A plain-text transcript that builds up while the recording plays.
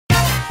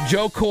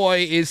Joe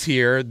Coy is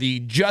here, the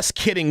Just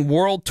Kidding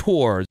World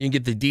Tour. You can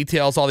get the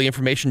details, all the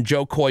information,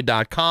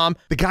 joecoy.com.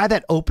 The guy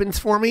that opens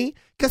for me,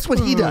 guess what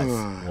he does?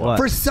 What?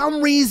 For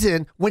some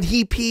reason, when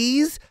he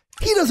pees,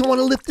 he doesn't want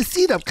to lift the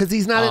seat up because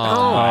he's not at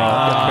home.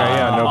 Okay,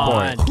 yeah, no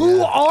point.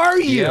 Who are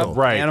you? Yep,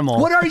 Right.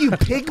 Animal. What are you,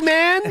 pig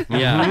man?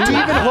 Yeah. Do you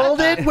even hold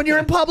it when you're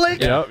in public?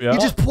 Yep. You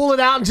just pull it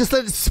out and just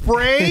let it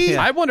spray?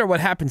 I wonder what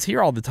happens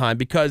here all the time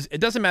because it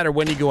doesn't matter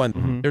when you go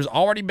in. There's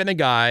already been a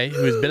guy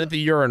who's been at the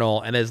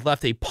urinal and has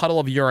left a puddle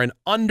of urine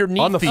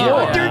underneath On the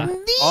floor.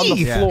 Underneath. On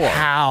the floor.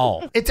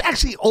 How? It's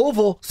actually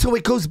oval, so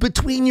it goes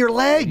between your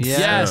legs. Yeah.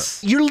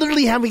 Yes. You're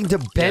literally having to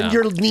bend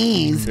your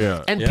knees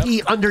Yeah. and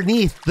pee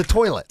underneath the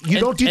toilet. You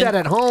don't do that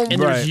at home. And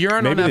there's Right.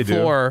 urine on Maybe that they do.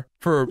 floor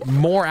for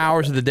more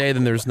hours of the day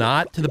than there's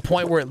not, to the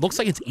point where it looks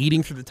like it's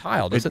eating through the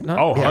tile, does it not?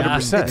 Oh,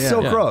 100%. It's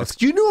so gross.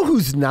 Do you know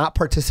who's not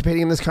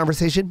participating in this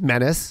conversation?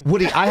 Menace.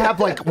 Woody, I have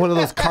like one of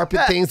those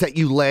carpet things that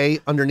you lay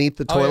underneath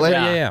the toilet.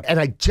 yeah. And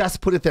I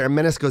just put it there. And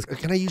Menace goes,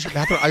 "Can I use your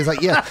bathroom?" I was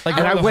like, "Yeah." Like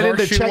and I the went in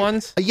to horseshoe check.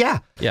 ones? Yeah.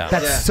 Yeah.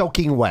 That's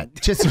soaking wet.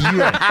 Just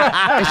urine.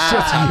 It's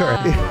just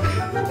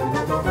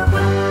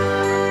urine.